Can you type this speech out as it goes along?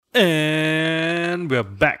we're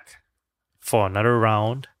back for another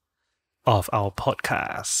round of our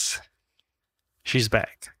podcast. She's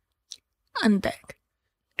back. I'm back.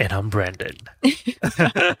 And I'm Brandon.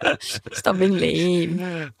 Stop being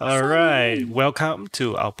lame. All right. Welcome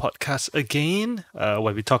to our podcast again, where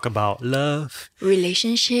we talk about love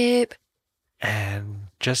Relationship and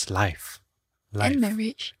just life. and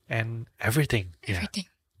marriage. And everything. Everything.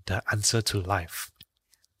 The answer to life.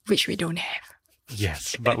 Which we don't have.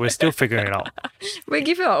 Yes, but we're still figuring it out. We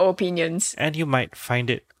give you our opinions. And you might find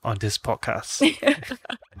it on this podcast.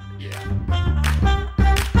 Yeah.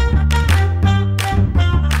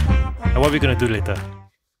 And what are we going to do later?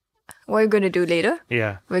 What are we going to do later?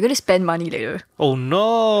 Yeah. We're going to spend money later. Oh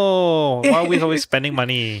no! Why are we always spending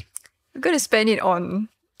money? We're going to spend it on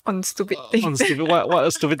stupid things. On stupid, what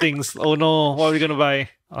are stupid things? Oh no! What are we going to buy?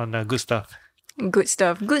 On good stuff. Good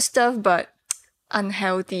stuff. Good stuff, but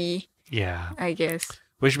unhealthy, Yeah. I guess.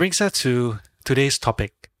 Which brings us to today's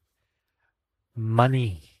topic.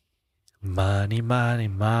 Money. Money, money,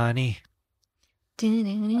 money.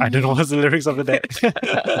 I don't know what's the lyrics of that.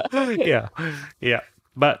 Yeah.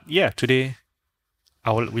 But yeah, today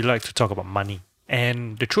we like to talk about money.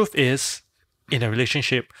 And the truth is, in a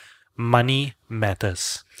relationship, money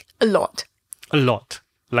matters. A lot. A lot.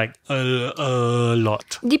 Like a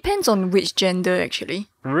lot. Depends on which gender, actually.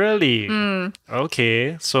 Really?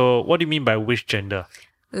 Okay. So what do you mean by which gender?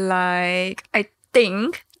 Like, I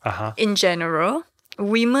think, Uh-huh. in general,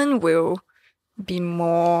 women will be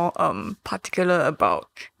more particular about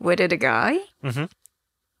whether the guy Mhm.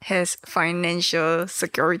 has financial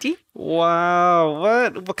security. Wow.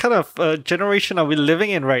 What kind of generation are we living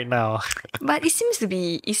in right now? But it seems to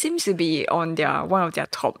be on one of their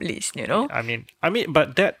top lists, you know? I mean,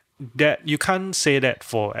 but that you can't say that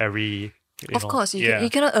for every. Of course, you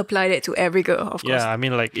cannot apply that to every girl, of course. Yeah, I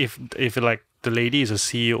mean, like if like the lady is a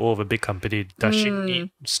CEO of a big company, does she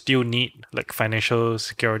still need like financial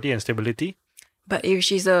security and stability? But if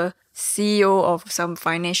she's a CEO of some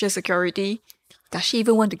financial security, does she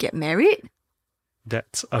even want to get married?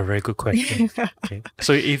 That's a very good question. Okay.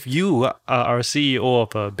 So if you are a CEO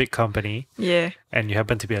of a big company Yeah. and you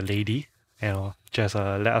happen to be a lady, just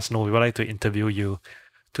let us know. We would like to interview you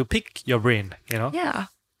to pick your brain, Yeah.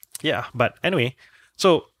 Yeah, but anyway,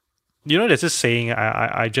 so there's this saying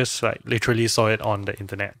I just like literally saw it on the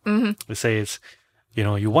internet. It says,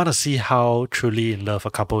 you want to see how truly in love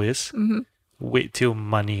a couple is. Wait till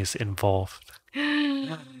money is involved.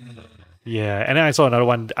 Yeah, and then I saw another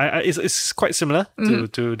one. It's quite similar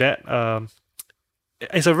to that.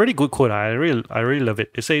 It's a really good quote. I really love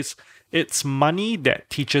it. It says, "It's money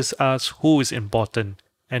that teaches us who is important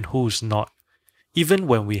and who's not, even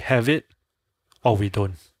when we have it, or we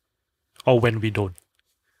don't, or when we don't."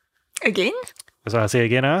 Again? So I'll say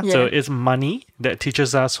again. Yeah. So it's money that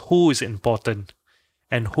teaches us who is important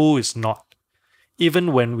and who is not,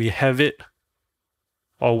 even when we have it,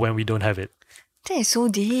 or when we don't have it. That is so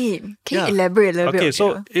deep. Can Yeah. you elaborate a little bit? Okay,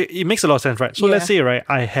 so it makes a lot of sense, right? So let's say, right,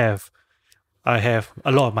 I have a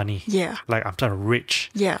lot of money. Yeah. Like I'm kind of rich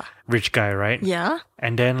guy, right? Yeah.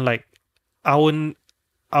 And then like I would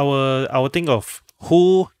think of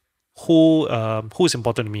who's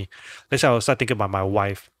important to me. Let's say I will start thinking about my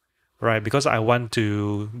wife, right? Because I want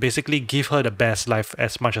to basically give her the best life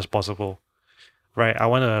as much as possible. Right, I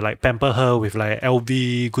want to like pamper her with like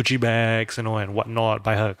LV, Gucci bags, and whatnot,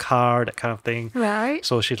 buy her a car, that kind of thing. Right.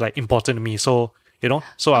 So she's like important to me. So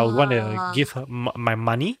so I would want to give her my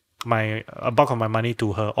money, a bulk of my money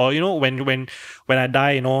to her. Or when I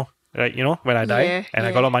die, when I die and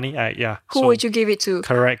I got a lot of money, Who would you give it to?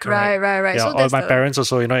 Correct. Right. Yeah, So or that's my parents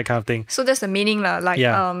also, that kind of thing. So that's the meaning, lah. Like,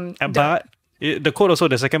 But the quote also,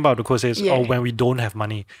 the second part of the quote says, Yeah. "Oh, when we don't have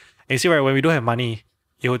money." And you see, right, when we don't have money,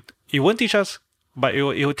 it won't teach us, but it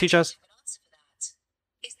will teach us.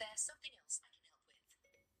 Is there something else I can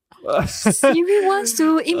help with? Siri wants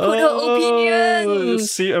to input her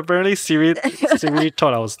opinions. See, apparently Siri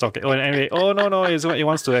thought I was talking. Oh, anyway, no, it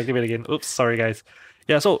wants to activate again. Oops, sorry guys.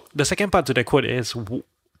 Yeah, so the second part to that quote is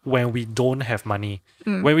when we don't have money.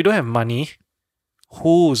 When we don't have money,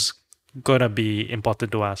 who's gonna be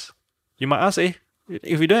important to us? You might ask,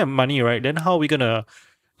 if we don't have money, right, then how are we gonna,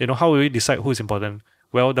 how will we decide who's important?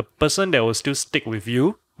 Well, the person that will still stick with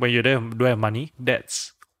you when you don't have money,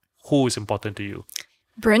 that's who is important to you.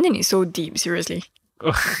 Brandon is so deep, seriously.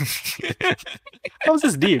 How is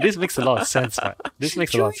this deep? This makes a lot of sense, man. This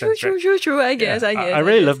makes a lot of sense. Right? True. I guess. I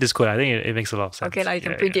really love this quote. I think it makes a lot of sense. Okay, like you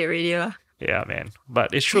can print it already, lah. Yeah, man.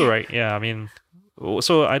 But it's true, right? Yeah, I mean,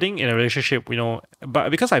 so I think in a relationship, but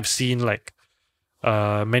because I've seen like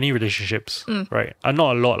many relationships, right?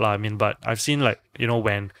 Not a lot, lah. I mean, but I've seen like,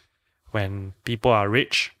 when people are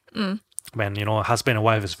rich, when a husband and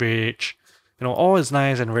wife is rich, all is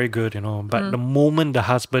nice and very good, but the moment the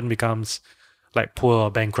husband becomes like poor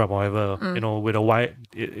or bankrupt or whatever, with a wife,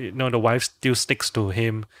 the wife still sticks to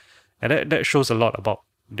him, and that shows a lot about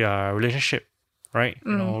their relationship, right?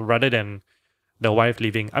 Rather than the wife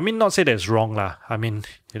leaving. I mean, not say that it's wrong lah. I mean,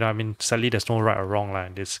 sadly there's no right or wrong lah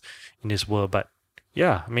in this world, but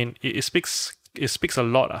yeah, I mean, it speaks a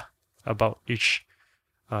lot about each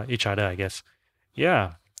other, I guess.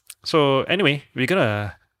 Yeah. So anyway, we're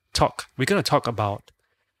gonna talk about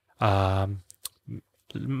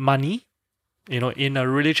money, in a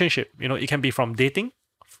relationship. It can be from dating,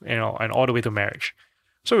 and all the way to marriage.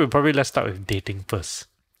 So let's start with dating first,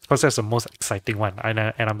 because that's the most exciting one, and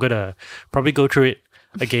I'm gonna probably go through it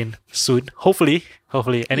again soon. Hopefully,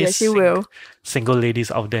 any Yes, you will. single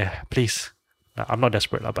ladies out there, please. I'm not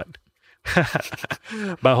desperate, but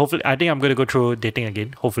but hopefully, I think I'm gonna go through dating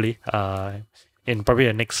again. Hopefully, in probably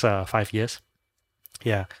the next 5 years.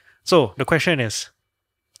 Yeah. So the question is,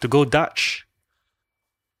 to go Dutch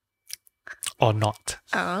or not?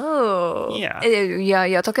 Oh. Yeah.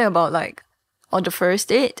 You're talking about like on the first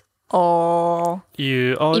date or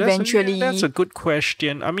eventually. That's a good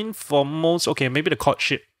question. I mean, for most, okay, maybe the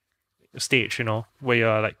courtship stage, where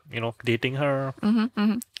you're like, dating her,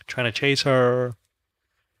 trying to chase her.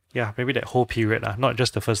 Yeah, maybe that whole period, not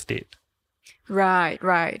just the first date.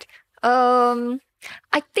 Right. I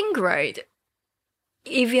think, right,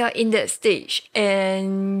 if you're in that stage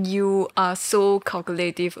and you are so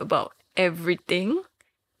calculative about everything,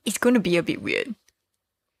 it's going to be a bit weird.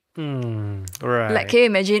 Right. Like, can you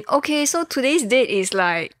imagine? Okay, so today's date is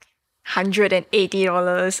like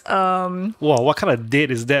 $180. Wow, what kind of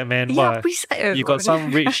date is that, man? Yeah, Wow, precise. you got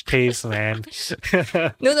some rich taste, man.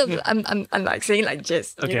 No, I'm like saying like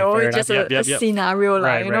just, Okay, fair enough. just Yep, a yep, yep. scenario,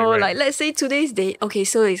 like, Right. like let's say today's date. Okay,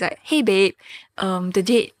 so it's like, hey babe, the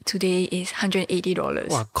date today is $180.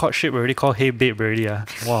 Wow, courtship already called hey babe already.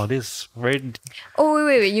 Wow, this is very... Oh,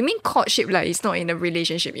 wait. You mean courtship, like it's not in a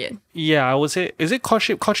relationship yet? Yeah, I would say, is it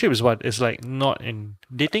courtship? Courtship is what? It's like not in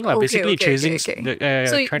dating, like basically chasing... Okay.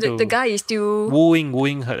 So trying the guy is still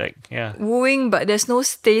wooing her, like, yeah. wooing, but there's no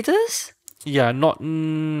status? Yeah, not...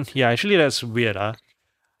 yeah, actually that's weird.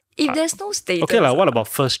 If there's no status... Okay, like what about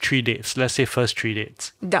first 3 dates? Let's say first 3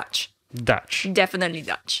 dates. Dutch. Definitely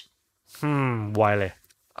Dutch. Why leh?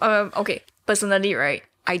 Okay, personally, right,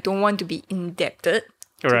 I don't want to be indebted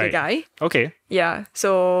to the Right. guy. Okay. Yeah,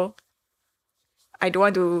 so I don't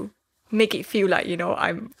want to make it feel like,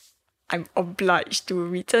 I'm obliged to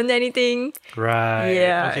return anything. Right.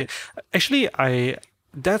 Yeah. Okay. Actually,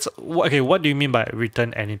 okay, what do you mean by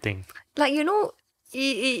return anything? Like,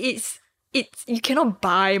 it's you cannot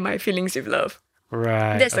buy my feelings with love.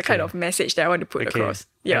 Right. That's the okay. kind of message that I want to put across.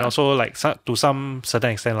 Yeah. And also, like, to some certain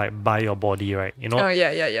extent, like, buy your body, right? Oh,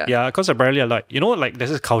 yeah. Yeah, because apparently, like, like,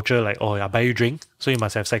 there's this culture, like, oh, I buy you drink, so you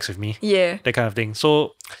must have sex with me. Yeah. That kind of thing.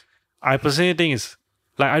 So, I personally think it's,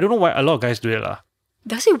 like, I don't know why a lot of guys do it, lah.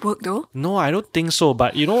 Does it work though? No, I don't think so.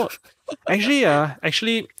 But,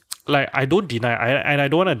 actually, like, I don't deny, and I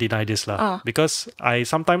don't want to deny this, lah. Because I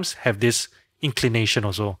sometimes have this inclination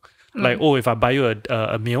also. Like, oh, if I buy you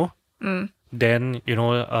a meal, then,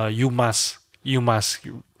 you must,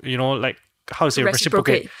 like, how to say,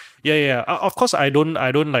 reciprocate. Yeah. Of course, I don't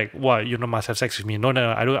like, what, must have sex with me. No,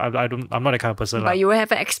 I don't, I'm not that kind of person. But you will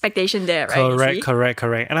have an expectation there, right? Correct.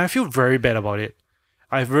 And I feel very bad about it.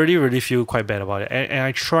 I really, really feel quite bad about it. And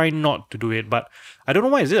I try not to do it, but I don't know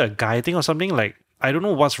why. Is it a guy thing or something? Like, I don't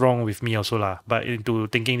know what's wrong with me also, lah. But into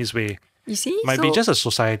thinking this way, You see? might be just a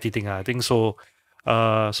society thing. I think so.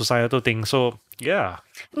 Societal thing. So, yeah.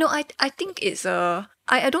 No, I think it's I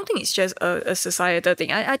don't think it's just a societal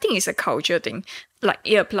thing. I think it's a culture thing. Like,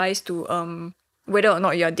 it applies to whether or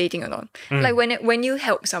not you're dating or not. Like, when you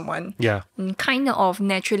help someone, Yeah. kind of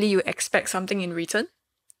naturally you expect something in return.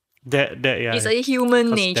 Yeah. It's a human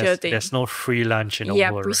 'Cause nature thing. There's no free lunch in the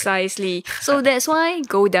Yeah, world, right? precisely. So that's why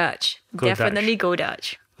go Dutch. Go Definitely go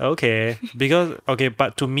Dutch. Okay, because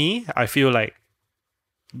but to me, I feel like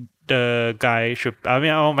the guy should. I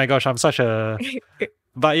mean, oh my gosh, I'm such a.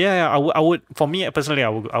 But yeah, I would. For me personally, I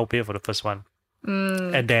would pay for the first one,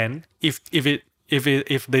 and then if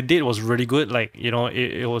the date was really good, like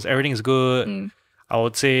it was everything is good. I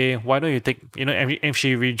would say, why don't you take, if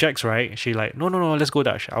she rejects, right? She like, no, let's go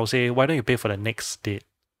Dutch. I would say, why don't you pay for the next date?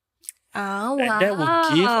 Oh, And that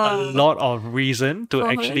would give a lot of reason to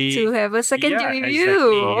actually to have a second date with exactly, you.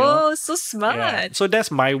 Oh, so smart. Yeah. So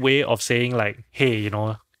that's my way of saying like, hey,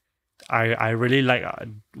 I really like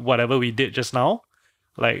whatever we did just now.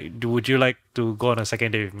 Like, would you like to go on a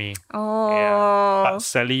second date with me? Oh. Yeah. But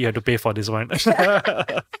sadly, you have to pay for this one.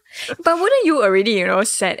 But wouldn't you already,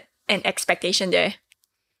 set an expectation there.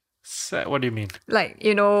 What do you mean? Like,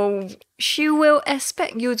 she will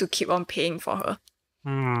expect you to keep on paying for her.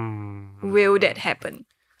 Will that happen?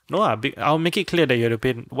 No, I'll make it clear that you have to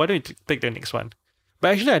pay. Why don't you pick the next one?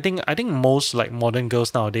 But actually, I think most like modern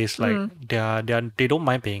girls nowadays, like they don't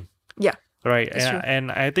mind paying, Yeah. right? That's true.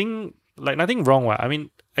 And I think like nothing wrong. I mean,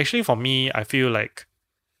 actually, for me, I feel like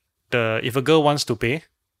if a girl wants to pay,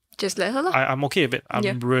 Just let her lah. I'm okay with it.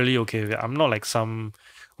 I'm really okay with it. I'm not like some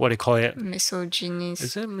what they call it. Misogynist.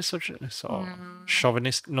 Is it misogynist or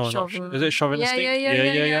chauvinist? No, Chauvin- is it chauvinistic?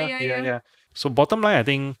 Yeah. So bottom line, I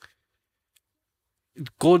think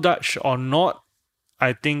go Dutch or not,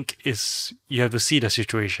 I think is you have to see the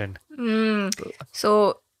situation.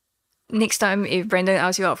 So next time if Brandon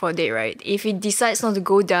asks you out for a date, right? If he decides not to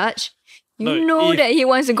go Dutch, that he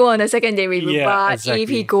wants to go on a second date with you. Yeah, But exactly. if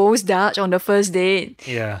he goes Dutch on the first date,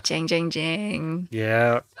 Yeah. jang.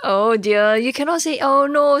 Yeah. Oh dear, you cannot say, oh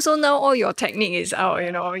no, so now all your technique is out,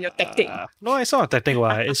 your tactic. No, it's not a tactic.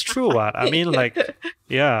 It's true. I mean, like,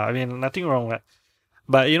 yeah, I mean, nothing wrong with.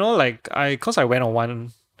 But like, cause I went on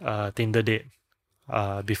one Tinder date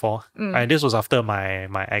before, and this was after my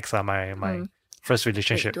ex, my first Wait,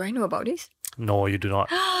 relationship. do I know about this? No, you do not.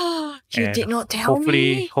 You And did not tell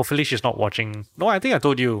me. Hopefully she's not watching. No, I think I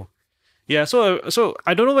told you. Yeah, so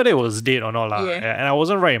I don't know whether it was date or not lah. Yeah. And I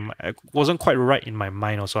wasn't quite right in my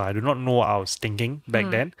mind also. I do not know what I was thinking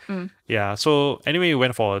back then. Yeah. So anyway, we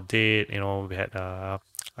went for a date. We had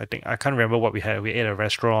I can't remember what we had. We ate at a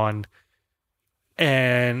restaurant,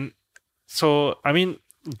 and so I mean,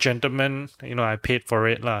 gentlemen, I paid for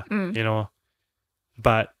it lah.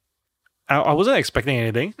 But I wasn't expecting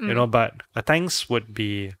anything. But a thanks would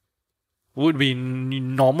be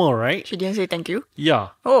normal, right? She didn't say thank you.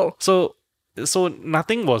 Yeah. Oh. So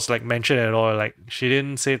nothing was like mentioned at all. Like she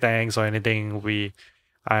didn't say thanks or anything.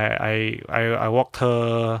 I walked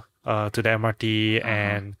her to the MRT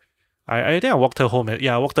and I think I walked her home.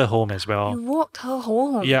 I walked her home as well. You walked her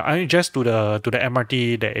home. Yeah, I mean just to the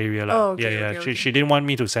MRT that area lah. Oh, okay, yeah. okay. She didn't want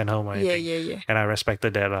me to send home or anything. Yeah. And I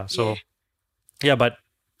respected that lah. So yeah, but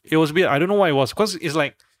it was weird. I don't know why it was because it's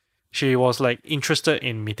like she was like interested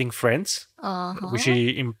in meeting friends, which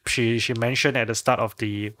she mentioned at the start of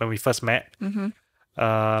when we first met.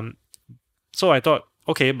 So I thought,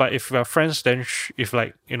 okay, but if we're friends, then if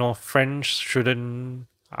like friends shouldn't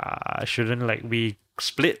like we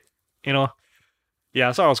split,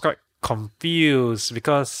 Yeah, so I was quite confused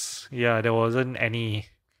because there wasn't any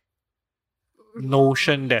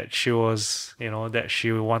notion that she was that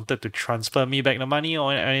she wanted to transfer me back the money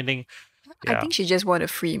or anything. I think she just want a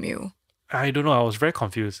free meal. I don't know. I was very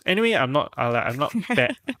confused. Anyway, I'm not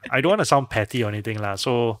bad. I don't want to sound petty or anything lah.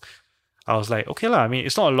 So I was like, okay lah. I mean,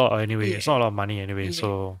 it's not a lot anyway. Yeah. It's not a lot of money anyway.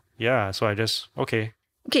 So yeah. So I just okay.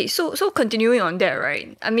 Okay, so continuing on that,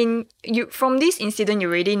 right? I mean, you from this incident, you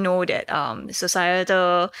already know that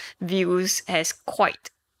societal views has quite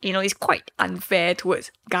is quite unfair towards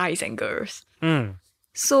guys and girls.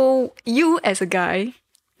 So you as a guy,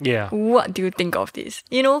 Yeah. what do you think of this?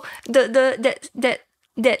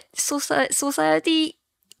 That society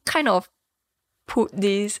kind of put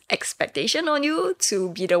this expectation on you to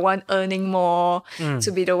be the one earning more,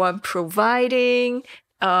 to be the one providing.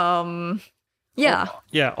 Yeah.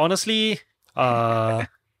 Yeah. Honestly, I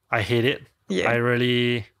hate it. Yeah.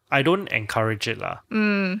 I don't encourage it lah.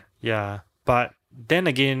 Yeah. But then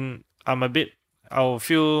again, I'll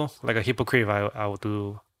feel like a hypocrite if I were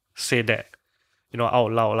to say that,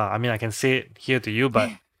 out loud lah. I mean, I can say it here to you,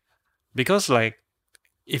 but because like,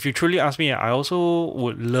 if you truly ask me, I also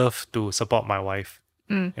would love to support my wife,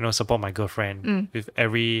 support my girlfriend with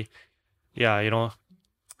every, I don't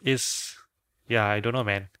know,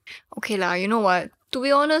 man. Okay lah, you know what? To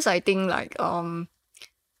be honest, I think like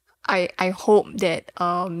I hope that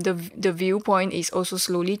the viewpoint is also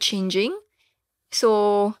slowly changing.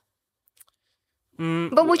 So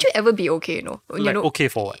but would you ever be okay, Like, okay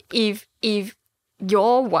for what? if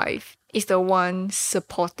your wife is the one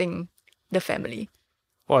supporting the family?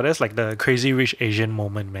 Wow, that's like the Crazy Rich Asian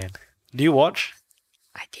moment, man. Do you watch?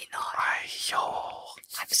 I did not. Yo.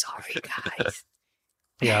 I'm sorry, guys.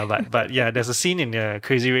 Yeah, but yeah, there's a scene in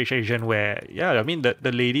Crazy Rich Asian where I mean the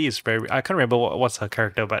lady is very. I can't remember what's her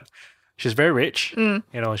character, but she's very rich.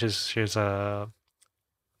 She's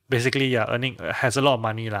basically earning has a lot of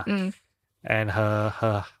money lah. And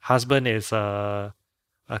her husband is a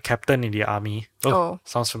captain in the army. Oh.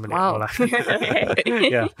 Sounds familiar. Wow. No lah.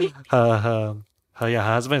 Yeah,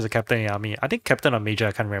 her husband is a captain in the army. I think captain or major.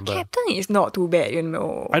 I can't remember. Captain is not too bad, I don't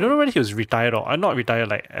know whether he was retired or not retired,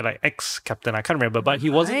 like ex-captain. I can't remember, but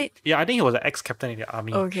he wasn't. Right. Yeah, I think he was an ex-captain in the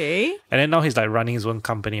army. Okay. And then now he's like running his own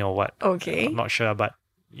company or what. Okay. I'm not sure, but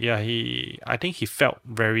I think he felt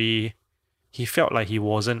like he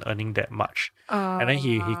wasn't earning that much. And then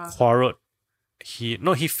he quarreled. He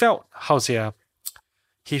felt, how to say,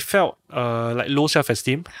 he felt like low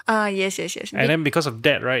self-esteem. Yes. And then because of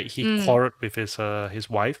that, right, he quarreled with his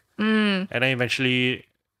wife. And then eventually,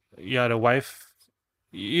 the wife,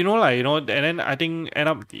 and then I think end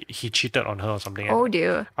up he cheated on her or something. Oh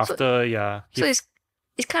dear. After, So it's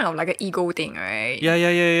kind of like an ego thing, right? Yeah,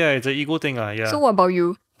 it's an ego thing. Yeah. So what about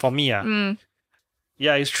you? For me,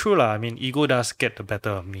 yeah, it's true lah. I mean, ego does get the better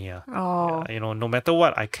of me. Oh. No matter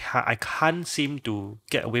what, I can't seem to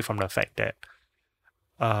get away from the fact that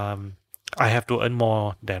I have to earn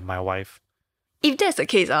more than my wife. If that's the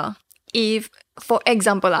case, if for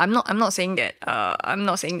example, I'm not saying that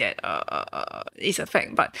it's a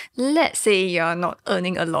fact, but let's say you're not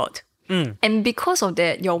earning a lot, and because of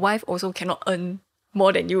that, your wife also cannot earn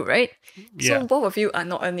more than you, right? Yeah. So both of you are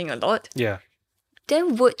not earning a lot. Yeah.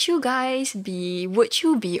 Then would you be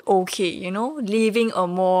okay, living a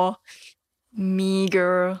more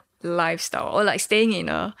meager lifestyle or like staying in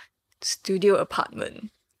a studio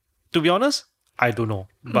apartment? To be honest, I don't know,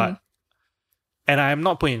 but and I am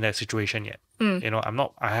not put in that situation yet. I'm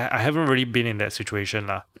not. I haven't really been in that situation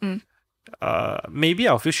lah. Maybe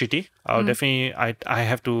I'll feel shitty. I'll definitely. I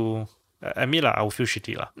have to admit lah. I'll feel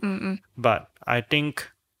shitty lah. But I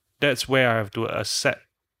think that's where I have to accept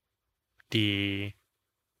the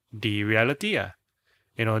reality.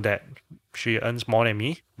 That she earns more than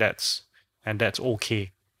me. That's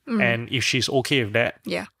okay. And if she's okay with that,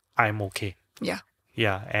 I'm okay.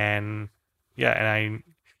 Yeah, and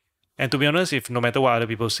to be honest, if no matter what other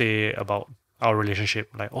people say about our relationship,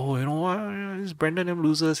 like, oh, you know what, this Brandon them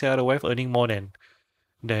losers, the wife earning more than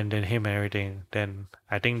him and everything, then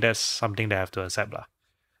I think that's something that I have to accept lah.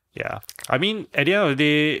 Yeah, I mean, at the end of the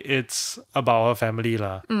day, it's about our family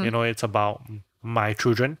lah. It's about my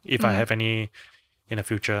children if I have any in the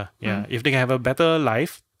future. Yeah, if they can have a better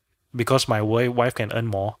life because my wife can earn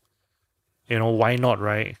more, why not,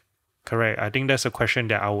 right? Correct. I think that's a question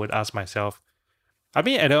that I would ask myself. I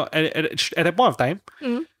mean, at that point of time,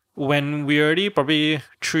 when we're already probably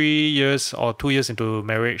 3 years or 2 years into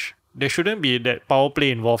marriage, there shouldn't be that power play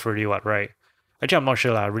involved already, right? Actually, I'm not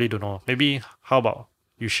sure. I really don't know. Maybe, how about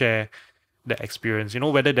you share that experience?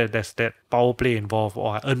 Whether there's that power play involved,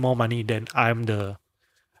 or I earn more money than I'm the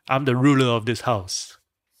ruler of this house.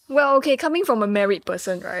 Well, okay, coming from a married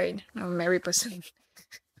person, right? A married person.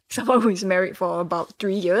 Someone who is married for about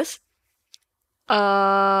 3 years.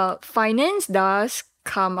 Finance does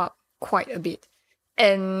come up quite a bit.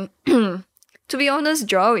 And to be honest,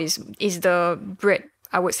 Joel is the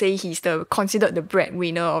I would say he's considered the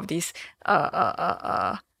breadwinner of this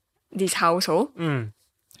this household.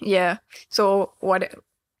 Yeah. So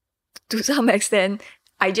to some extent,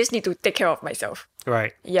 I just need to take care of myself.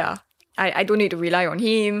 Right. Yeah. I don't need to rely on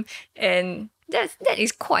him, and that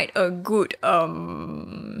is quite a good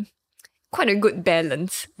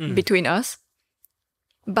balance between us.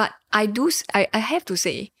 But I have to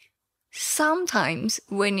say, sometimes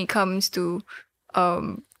when it comes to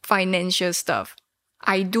financial stuff,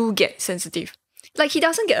 I do get sensitive. Like, he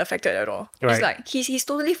doesn't get affected at all. Right. It's like he's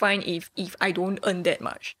totally fine if I don't earn that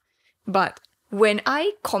much. But when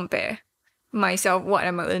I compare myself, what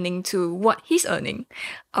I'm earning to what he's earning,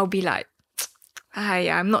 I'll be like,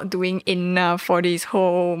 I'm not doing enough for this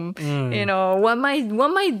home. What am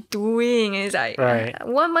I doing? It's like, right.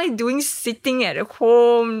 What am I doing sitting at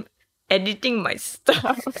home editing my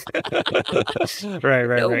stuff?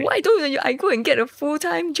 Right. Why don't I go and get a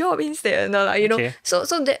full-time job instead? Okay. So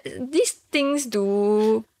these things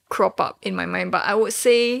do crop up in my mind, but I would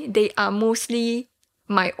say they are mostly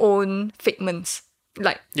my own figments.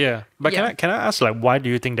 Like, yeah, but can I ask, like, why do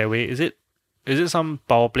you think that way? Is it some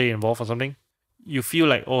power play involved or something? You feel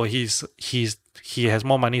like, oh, he has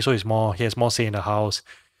more money, so he has more say in the house.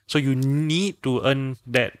 So you need to earn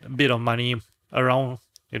that bit of money around,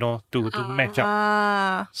 to match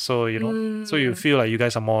up. So so you feel like you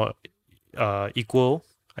guys are more equal,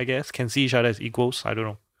 I guess, can see each other as equals. I don't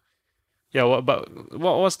know. Yeah, what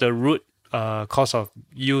was the root cause of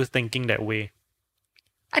you thinking that way?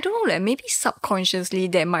 I don't know, like, maybe subconsciously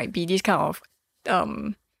there might be this kind of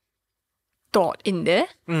thought in there.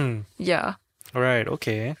 Yeah. Right,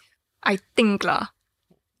 okay. I think lah.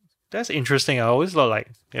 That's interesting. I always thought,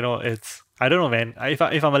 like, it's, I don't know, man. If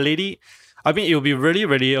I'm a lady, I mean, it would be really,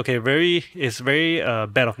 really, okay, it's very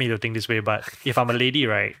bad of me to think this way, but if I'm a lady,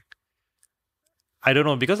 right, I don't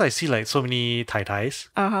know, because I see, like, so many tai-tais,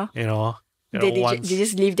 They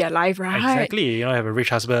just live their life, right? Exactly. Have a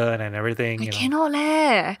rich husband and everything. I cannot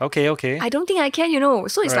leh. Okay. I don't think I can,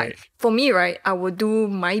 So it's Right. like, for me, right, I will do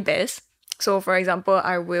my best So, for example,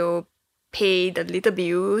 I will pay the little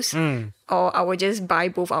bills, or I will just buy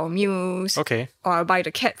both our meals, Okay. or I'll buy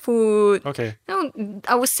the cat food. Okay.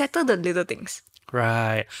 I will settle the little things.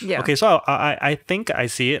 Right. Yeah. Okay. So I think I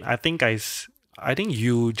see it. I think I think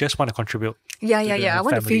you just want to contribute. Yeah. the I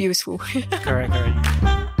want to feel family. useful. Correct.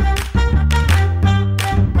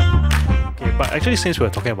 Okay, but actually, since we're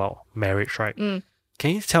talking about marriage, right? Can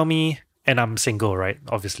you tell me? And I'm single, right?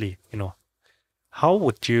 Obviously,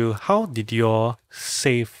 how did you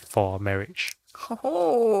save for marriage?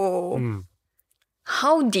 Oh,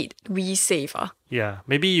 how did we save? Yeah,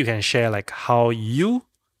 maybe you can share like how you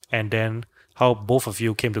and then how both of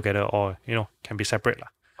you came together, or can be separate lah.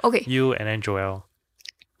 Okay, You and then Joel.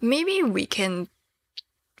 maybe we can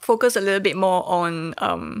focus a little bit more on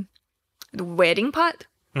the wedding part.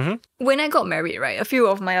 When I got married, right, a few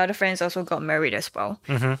of my other friends also got married as well.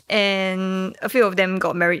 And a few of them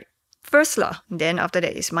got married first lah. Then after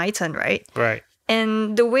that, it's my turn, right? Right.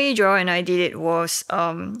 And the way Joel and I did it was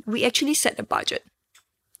we actually set a budget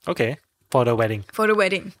Okay. For the wedding. for the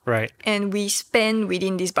wedding. Right. And we spend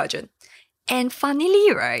within this budget. And funnily,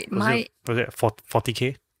 right, Was it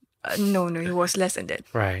 40K? no, it was less than that.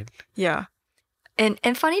 Right. Yeah. And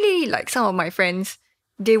funnily, like some of my friends,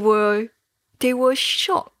 they were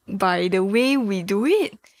shocked by the way we do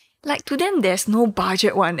it. Like to them, there's no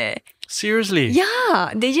budget one. Seriously?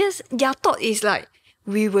 Yeah, their thought is like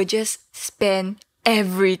we will just spend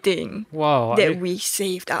everything Wow. that we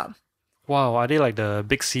saved up. Wow. Are they like the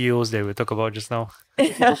big CEOs that we talked about just now?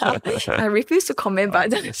 I refuse to comment,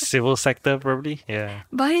 but Civil sector, probably? Yeah.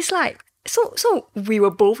 but it's like so we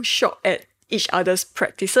were both shocked at each other's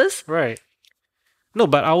practices. Right. No,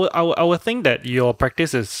 but I would think that your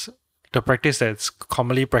practice is the practice that's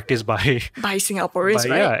commonly practiced by By Singaporeans,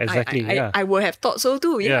 By- right? yeah, exactly, yeah. I would have thought so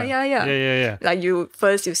too. Yeah. Like you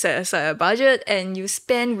set aside a budget and you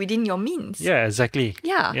spend within your means. Yeah, exactly.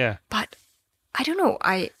 Yeah. Yeah. But I don't know.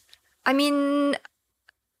 I mean,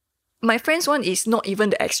 my friend's one is not even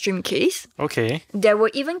the extreme case. Okay. There were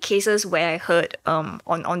even cases where I heard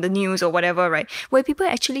on the news or whatever, right, where people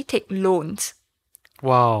actually take loans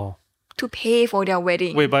Wow. to pay for their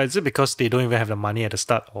wedding. Wait, but is it because they don't even have the money at the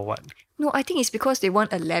start or what? No, I think it's because they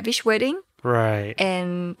want a lavish wedding Right.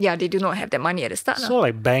 and yeah, they do not have that money at the start. So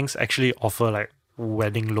like banks actually offer like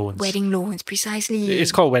wedding loans. Wedding loans, precisely.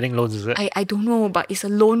 It's called wedding loans, is it? I don't know, but it's a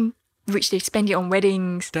loan which they spend it on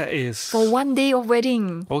weddings That is for one day of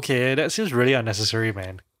wedding. okay. That seems really unnecessary,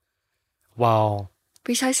 man. Wow.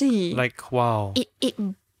 Precisely. Like wow. it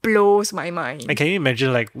blows my mind. And can you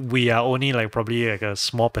imagine like we are only like probably like a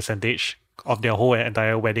small percentage of their whole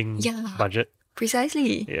entire wedding Yeah. budget?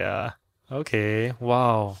 Precisely. Yeah. Okay.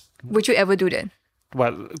 Wow. Would you ever do that?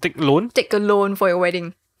 What? Take loan? Take a loan for your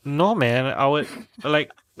wedding? No, man. I would like.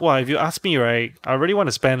 Well, if you ask me, right, I really want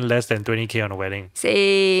to spend less than 20K on a wedding.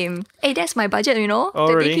 Same. Hey, that's my budget,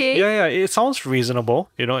 Already? 20K. Yeah. It sounds reasonable.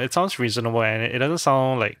 It sounds reasonable, and it doesn't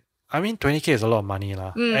sound like. I mean, 20K is a lot of money,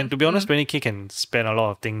 lah. And to be honest, 20K can spend a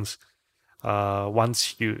lot of things.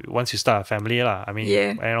 Once you start a family, lah. I mean,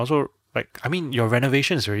 Yeah. and also like, I mean, your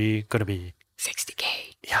renovation is already gonna be.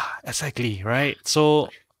 60K. Yeah, exactly, right? So,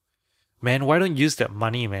 man, why don't you use that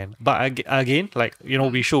money, man? But again, like,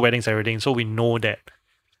 we show weddings and everything, so we know that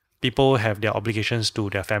people have their obligations to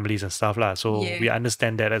their families and stuff, lah. So Yeah. we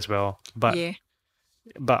understand that as well. But Yeah.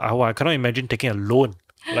 I cannot imagine taking a loan.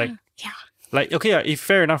 Like, Yeah. like okay, if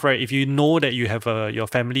fair enough, right? If you know that you have your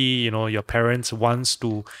family, your parents wants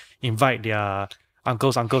to invite their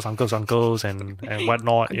uncles and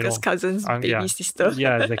whatnot, Uncle's cousins, baby yeah. sister.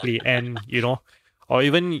 Yeah, exactly. And or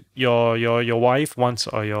even your wife wants,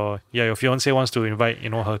 or your fiance wants to invite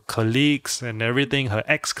her colleagues and everything, her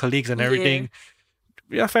ex-colleagues and everything.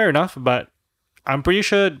 Yeah, fair enough. But I'm pretty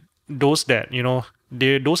sure those that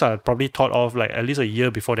those are probably thought of like at least a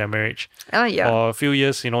year before their marriage, Yeah. or a few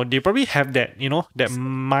years. They probably have that that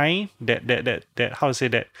mind, that how to say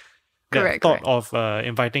that Correct, thought of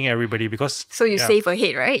inviting everybody, because So you yeah, save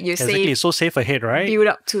ahead, right? You exactly, so save ahead, right? build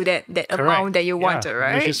up to that Correct. amount that you Yeah, wanted,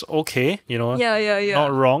 right? Which is okay, yeah.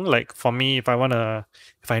 not wrong. Like for me, if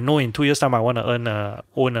I know in 2 years time I wanna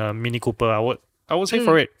own a Mini Cooper, I would say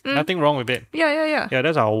for it. Nothing wrong with it. Yeah. Yeah,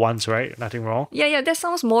 that's our wants, right? Nothing wrong. Yeah, that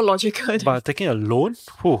sounds more logical. But taking a loan,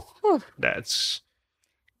 Whew. that's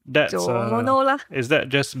Don't know lah. is that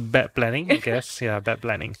just bad planning? I guess. Yeah, bad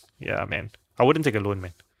planning. Yeah, man. I wouldn't take a loan,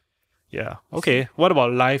 man. Yeah. Okay. What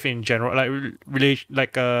about life in general? Like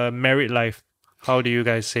married life. How do you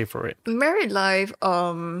guys save for it? Married life,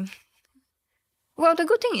 well, the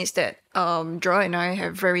good thing is that Joy and I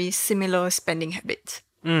have very similar spending habits.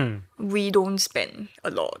 We don't spend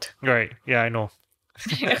a lot. Right. Yeah, I know.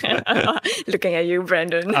 Looking at you,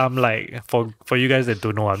 Brandon. I'm like, for you guys that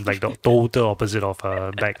don't know, I'm like the total opposite of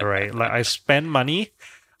Beck, right? Like I spend money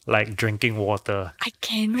like drinking water. I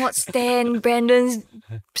cannot stand Brandon's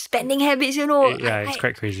spending habits, you know. Yeah, it's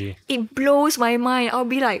quite crazy. It blows my mind. I'll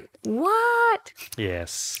be like, what?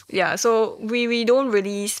 Yes. Yeah, so we don't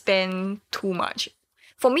really spend too much.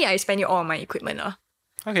 For me, I spend it all on my equipment.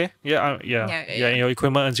 Okay. Yeah. Yeah. Your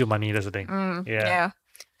equipment earns you money. That's the thing. Yeah.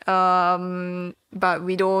 But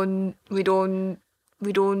we don't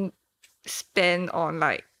spend on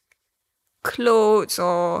like clothes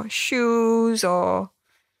or shoes or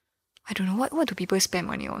I don't know what do people spend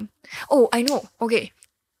money on. Oh, I know. Okay,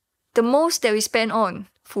 the most that we spend on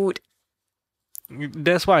food.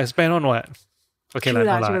 That's what I spend on what? Okay, True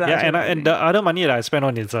lah, lah, no true lah. lah, Yeah, true lah. and the other money that I spend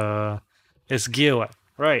on is gear, what?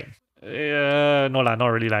 Right? No lah, not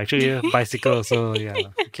really lah. Actually, bicycle. So yeah,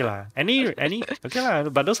 okay lah. Any okay lah.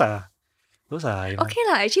 But those are you know. Okay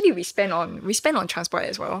lah. Actually, we spend on transport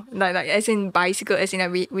as well. Like as in bicycle, as in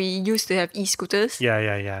like we used to have e-scooters. Yeah.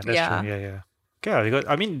 That's Yeah. true. Yeah. Okay, because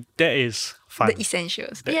I mean that is fun. The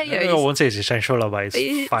essentials. That- Yeah. I won't say it's essential, lah, but it's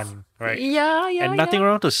It's- fun, right? Yeah. And nothing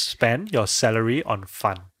wrong to spend your salary on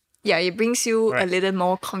fun. Yeah, it brings you a Right. little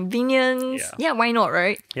more convenience. Yeah, why not,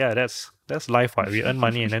 right? Yeah, that's life. What we earn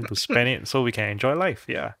money and then to spend it so we can enjoy life.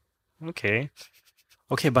 Yeah. Okay.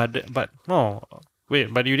 Okay, but no. Wait,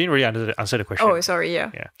 but you didn't really answer the question. Oh, sorry. Yeah.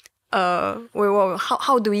 Yeah. Well,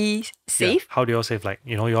 how do we save? Yeah. How do you all save? Like,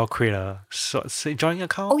 you know, you all create a say joint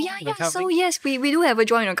account? Oh yeah. that kind of So thing? yes, we do have a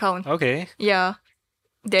joint account. Okay. Yeah.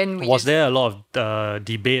 Then we Was just- there a lot of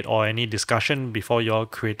debate or any discussion before you all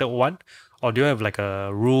created one? Or do you have like a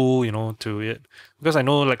rule, you know, to it? Because I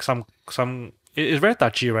know like some it's very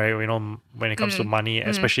touchy, right? You know, when it comes to money,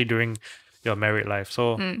 especially during your married life.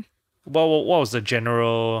 So what was the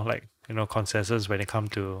general like, you know, consensus when it come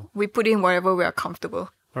to we put in wherever we are comfortable.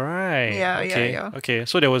 right? Yeah, okay. yeah. Okay.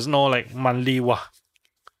 So there was no like monthly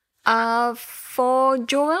For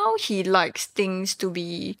Joel, he likes things to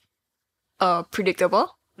be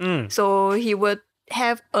predictable. Mm. So he would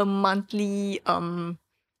have a monthly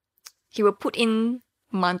he will put in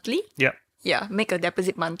monthly. Yep. Yeah, make a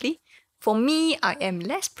deposit monthly. For me, I am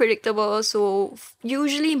less predictable, so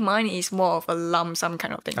usually mine is more of a lump sum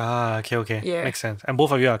kind of thing. Okay. Yeah. Makes sense. And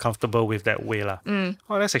both of you are comfortable with that way, lah.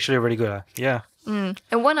 Oh, that's actually really good, lah. Yeah. And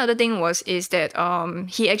one other thing is that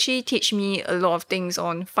he actually teach me a lot of things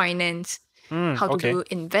on finance, how to okay. do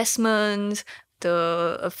investments,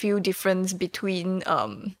 a few difference between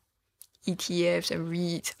ETFs and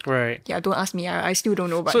REITs. Right. Yeah, don't ask me. I still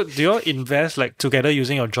don't know, but So do you all invest like together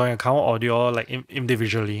using your joint account or do you all like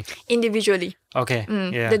individually? individually. Okay.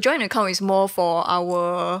 Yeah. The joint account is more for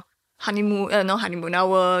our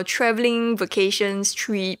our traveling, vacations,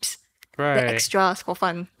 trips, the right. extras for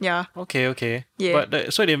fun. Yeah. Okay. Yeah. But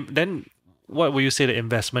then what would you say the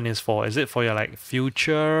investment is for? Is it for your like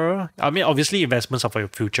future? I mean, obviously investments are for your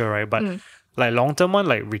future, right? But like long term one,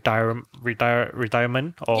 like retirement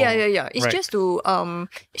or Yeah. It's right. just to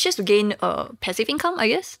gain passive income, I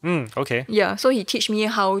guess. Okay. Yeah. So he teach me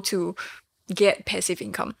how to get passive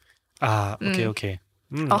income Okay.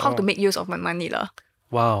 or how to make use of my money lah.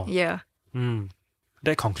 Wow. Yeah.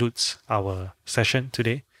 That concludes our session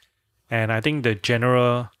today. And I think the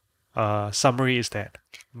general summary is that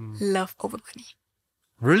Love over money.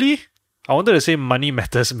 really? I wanted to say money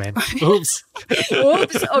matters, man. Oops.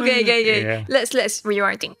 Oops. Okay. Yeah. Let's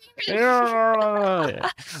rewriting.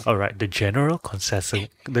 All right. The general consensus,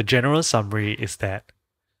 the general summary is that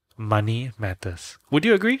money matters. Would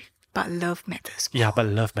you agree? But love matters. Yeah, but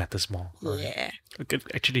love matters more. Yeah. Okay,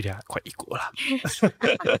 actually, they are quite equal. Lah.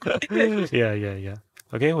 Yeah.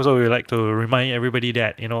 Okay, so we would like to remind everybody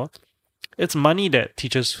that, you know, it's money that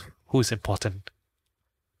teaches who's important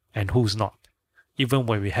and who's not, even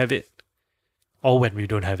when we have it or when we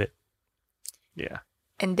don't have it. Yeah.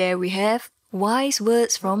 And there we have wise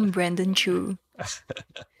words from Brandon Chu.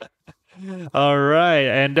 All right,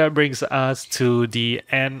 and that brings us to the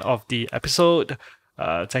end of the episode.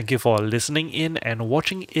 Thank you for listening in and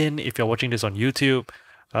watching in. If you're watching this on YouTube,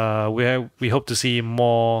 we hope to see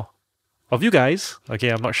more of you guys. Okay,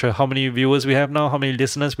 I'm not sure how many viewers we have now, how many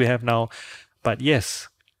listeners we have now, but yes,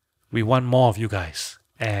 we want more of you guys.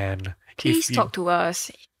 And Please talk to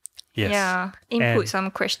us. Yes. Yeah. Input And-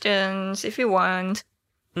 some questions if you want.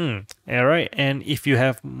 All right. And if you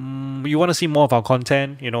have, you want to see more of our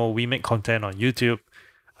content, you know, we make content on YouTube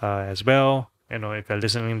as well. You know, if you're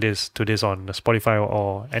listening to this on Spotify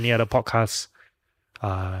or any other podcast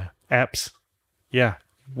apps, yeah,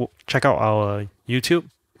 check out our YouTube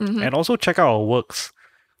and also check out our works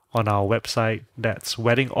on our website. That's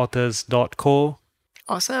weddingauthors.co.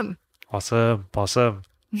 Awesome. Awesome.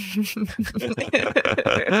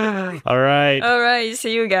 All right. All right,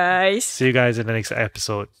 see you guys. See you guys in the next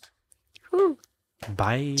episode. Woo.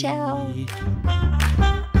 Bye. Ciao.